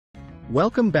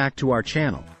Welcome back to our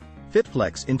channel,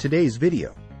 FitFlex. In today's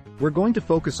video, we're going to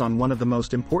focus on one of the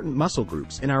most important muscle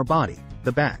groups in our body,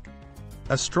 the back.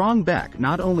 A strong back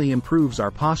not only improves our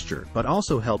posture but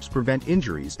also helps prevent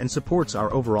injuries and supports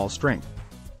our overall strength.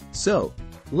 So,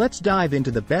 let's dive into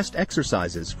the best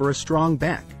exercises for a strong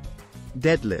back.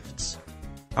 Deadlifts.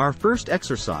 Our first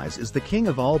exercise is the king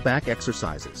of all back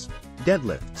exercises,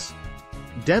 deadlifts.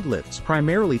 Deadlifts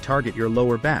primarily target your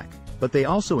lower back, but they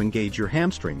also engage your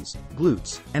hamstrings,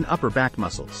 glutes, and upper back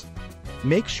muscles.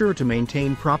 Make sure to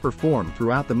maintain proper form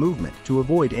throughout the movement to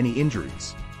avoid any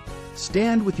injuries.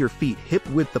 Stand with your feet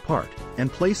hip-width apart,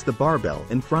 and place the barbell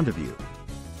in front of you.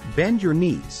 Bend your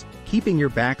knees, keeping your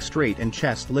back straight and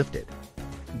chest lifted.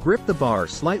 Grip the bar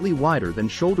slightly wider than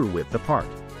shoulder-width apart.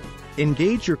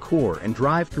 Engage your core and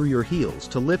drive through your heels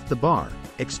to lift the bar,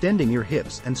 extending your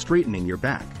hips and straightening your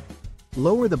back.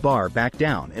 Lower the bar back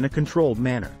down in a controlled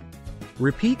manner.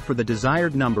 Repeat for the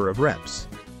desired number of reps.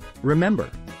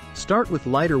 Remember, start with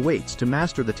lighter weights to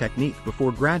master the technique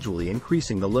before gradually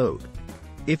increasing the load.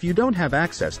 If you don't have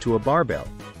access to a barbell,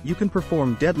 you can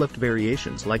perform deadlift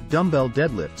variations like dumbbell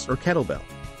deadlifts or kettlebell.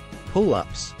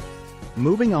 Pull-ups.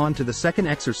 Moving on to the second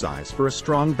exercise for a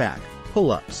strong back,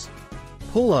 pull-ups.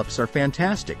 Pull-ups are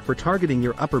fantastic for targeting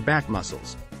your upper back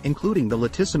muscles, including the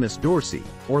latissimus dorsi,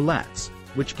 or lats,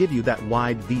 which give you that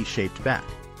wide V-shaped back.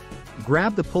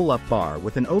 Grab the pull-up bar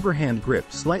with an overhand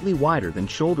grip slightly wider than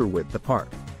shoulder-width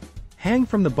apart. Hang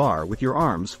from the bar with your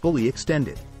arms fully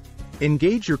extended.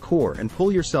 Engage your core and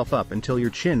pull yourself up until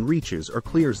your chin reaches or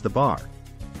clears the bar.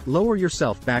 Lower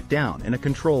yourself back down in a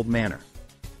controlled manner.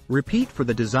 Repeat for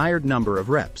the desired number of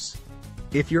reps.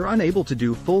 If you're unable to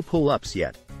do full pull-ups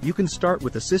yet, you can start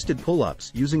with assisted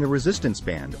pull-ups using a resistance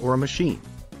band or a machine.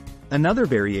 Another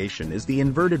variation is the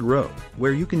inverted row,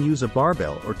 where you can use a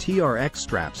barbell or TRX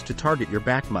straps to target your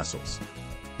back muscles.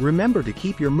 Remember to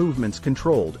keep your movements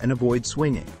controlled and avoid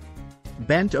swinging.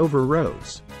 Bent over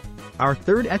rows. Our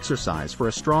third exercise for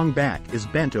a strong back is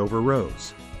bent over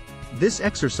rows. This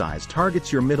exercise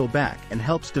targets your middle back and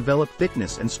helps develop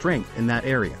thickness and strength in that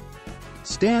area.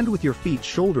 Stand with your feet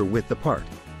shoulder-width apart,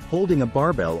 holding a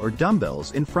barbell or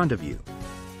dumbbells in front of you.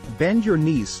 Bend your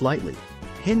knees slightly.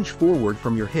 Hinge forward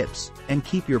from your hips, and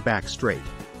keep your back straight.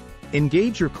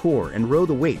 Engage your core and row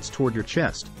the weights toward your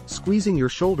chest, squeezing your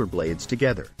shoulder blades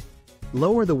together.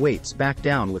 Lower the weights back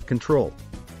down with control.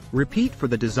 Repeat for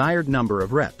the desired number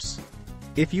of reps.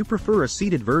 If you prefer a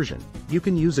seated version, you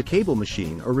can use a cable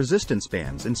machine or resistance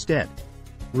bands instead.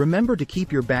 Remember to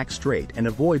keep your back straight and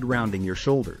avoid rounding your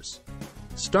shoulders.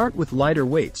 Start with lighter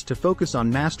weights to focus on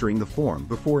mastering the form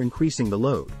before increasing the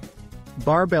load.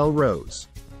 Barbell rows.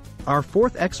 Our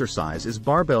fourth exercise is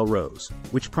barbell rows,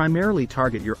 which primarily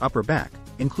target your upper back,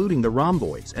 including the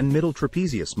rhomboids and middle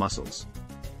trapezius muscles.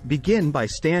 Begin by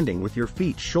standing with your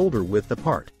feet shoulder-width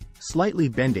apart, slightly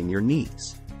bending your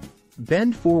knees.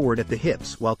 Bend forward at the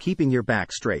hips while keeping your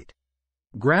back straight.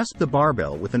 Grasp the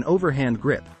barbell with an overhand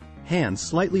grip, hands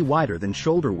slightly wider than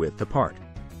shoulder-width apart.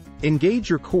 Engage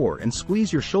your core and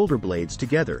squeeze your shoulder blades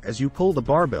together as you pull the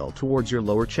barbell towards your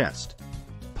lower chest.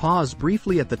 Pause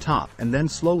briefly at the top and then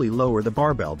slowly lower the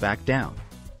barbell back down.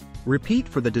 Repeat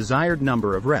for the desired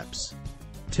number of reps.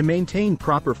 To maintain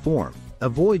proper form,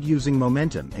 avoid using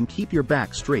momentum and keep your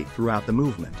back straight throughout the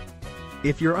movement.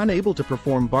 If you're unable to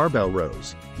perform barbell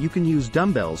rows, you can use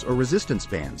dumbbells or resistance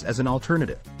bands as an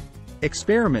alternative.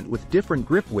 Experiment with different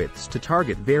grip widths to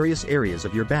target various areas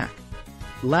of your back.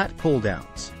 Lat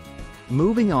pull-downs.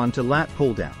 Moving on to lat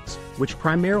pull-downs, which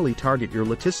primarily target your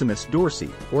latissimus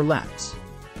dorsi, or lats.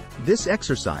 This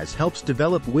exercise helps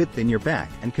develop width in your back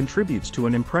and contributes to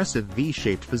an impressive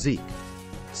V-shaped physique.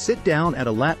 Sit down at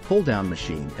a lat pull-down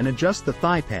machine and adjust the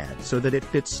thigh pad so that it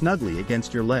fits snugly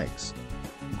against your legs.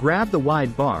 Grab the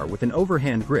wide bar with an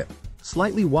overhand grip,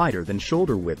 slightly wider than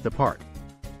shoulder-width apart.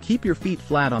 Keep your feet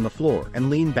flat on the floor and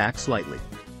lean back slightly.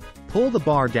 Pull the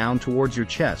bar down towards your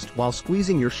chest while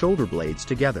squeezing your shoulder blades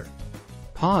together.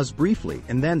 Pause briefly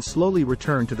and then slowly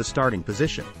return to the starting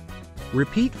position.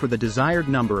 Repeat for the desired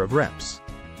number of reps.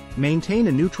 Maintain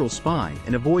a neutral spine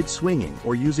and avoid swinging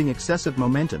or using excessive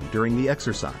momentum during the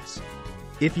exercise.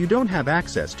 If you don't have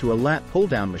access to a lat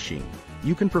pull-down machine,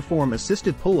 you can perform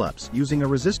assisted pull-ups using a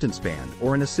resistance band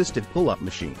or an assisted pull-up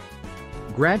machine.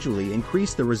 Gradually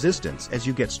increase the resistance as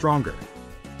you get stronger.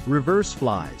 Reverse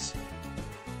flies.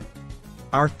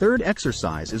 Our third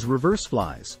exercise is reverse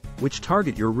flies, which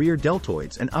target your rear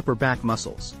deltoids and upper back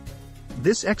muscles.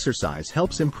 This exercise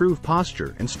helps improve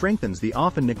posture and strengthens the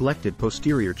often neglected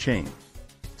posterior chain.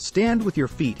 Stand with your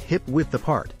feet hip-width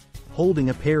apart, holding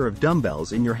a pair of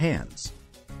dumbbells in your hands.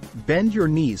 Bend your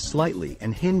knees slightly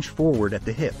and hinge forward at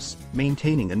the hips,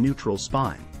 maintaining a neutral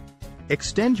spine.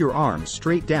 Extend your arms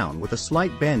straight down with a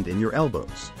slight bend in your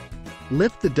elbows.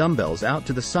 Lift the dumbbells out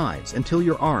to the sides until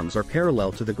your arms are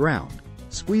parallel to the ground,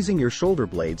 squeezing your shoulder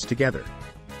blades together.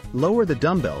 Lower the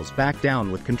dumbbells back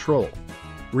down with control.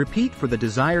 Repeat for the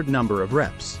desired number of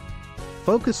reps.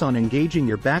 Focus on engaging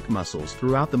your back muscles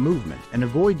throughout the movement and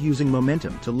avoid using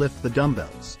momentum to lift the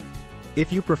dumbbells.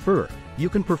 If you prefer, you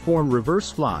can perform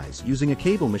reverse flies using a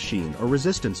cable machine or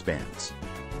resistance bands.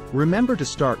 Remember to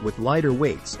start with lighter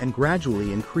weights and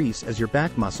gradually increase as your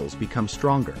back muscles become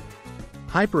stronger.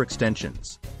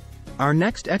 Hyperextensions. Our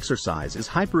next exercise is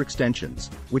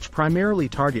hyperextensions, which primarily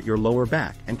target your lower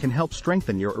back and can help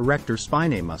strengthen your erector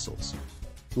spinae muscles.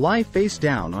 Lie face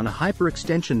down on a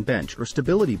hyperextension bench or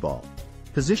stability ball,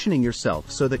 positioning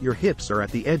yourself so that your hips are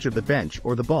at the edge of the bench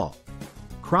or the ball.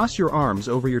 Cross your arms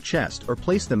over your chest or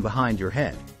place them behind your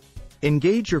head.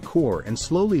 Engage your core and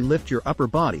slowly lift your upper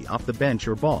body off the bench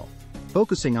or ball,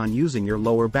 focusing on using your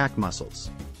lower back muscles.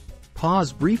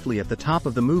 Pause briefly at the top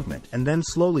of the movement and then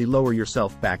slowly lower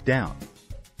yourself back down.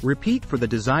 Repeat for the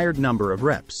desired number of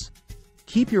reps.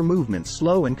 Keep your movements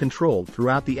slow and controlled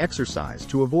throughout the exercise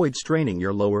to avoid straining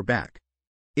your lower back.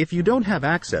 If you don't have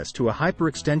access to a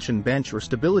hyperextension bench or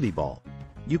stability ball,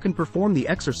 you can perform the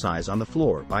exercise on the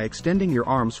floor by extending your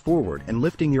arms forward and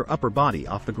lifting your upper body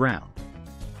off the ground.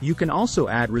 You can also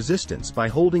add resistance by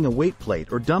holding a weight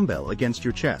plate or dumbbell against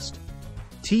your chest.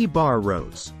 T-bar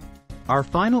rows. Our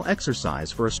final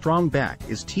exercise for a strong back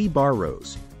is T-bar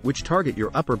rows, which target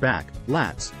your upper back,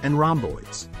 lats, and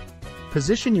rhomboids.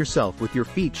 Position yourself with your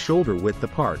feet shoulder width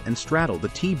apart and straddle the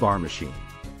T-bar machine.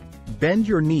 Bend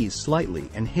your knees slightly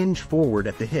and hinge forward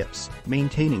at the hips,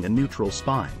 maintaining a neutral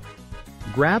spine.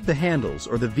 Grab the handles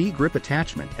or the V-grip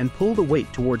attachment and pull the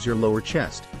weight towards your lower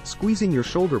chest, squeezing your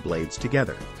shoulder blades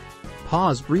together.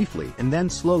 Pause briefly and then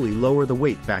slowly lower the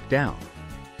weight back down.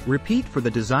 Repeat for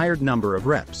the desired number of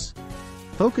reps.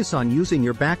 Focus on using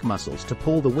your back muscles to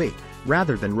pull the weight,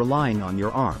 rather than relying on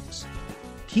your arms.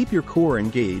 Keep your core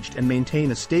engaged and maintain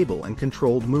a stable and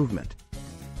controlled movement.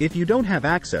 If you don't have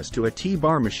access to a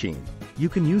T-bar machine, you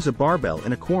can use a barbell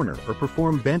in a corner or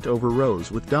perform bent-over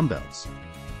rows with dumbbells.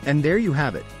 And there you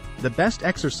have it, the best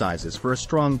exercises for a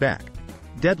strong back.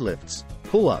 Deadlifts,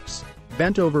 pull-ups,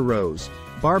 bent-over rows,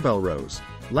 barbell rows,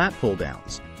 lat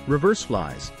pull-downs, reverse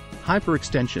flies,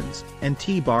 hyperextensions, and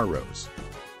T-bar rows.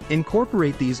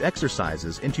 Incorporate these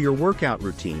exercises into your workout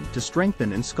routine to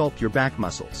strengthen and sculpt your back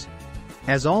muscles.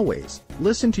 As always,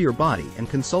 listen to your body and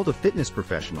consult a fitness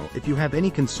professional if you have any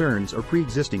concerns or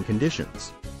pre-existing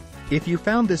conditions. If you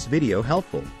found this video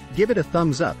helpful, give it a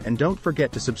thumbs up and don't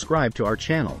forget to subscribe to our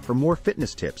channel for more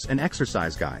fitness tips and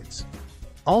exercise guides.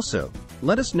 Also,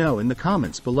 let us know in the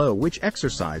comments below which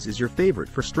exercise is your favorite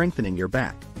for strengthening your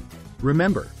back.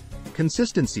 Remember,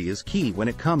 consistency is key when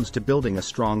it comes to building a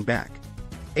strong back.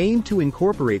 Aim to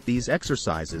incorporate these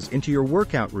exercises into your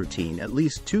workout routine at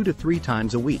least 2 to 3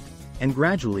 times a week, and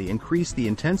gradually increase the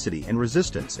intensity and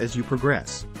resistance as you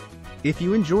progress. If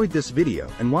you enjoyed this video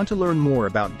and want to learn more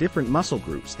about different muscle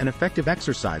groups and effective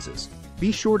exercises,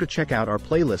 be sure to check out our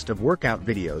playlist of workout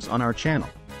videos on our channel.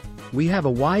 We have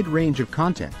a wide range of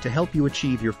content to help you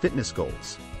achieve your fitness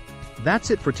goals. That's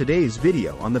it for today's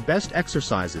video on the best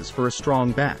exercises for a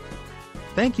strong back.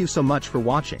 Thank you so much for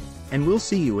watching, and we'll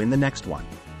see you in the next one.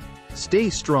 Stay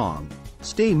strong,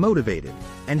 stay motivated,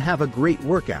 and have a great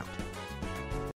workout.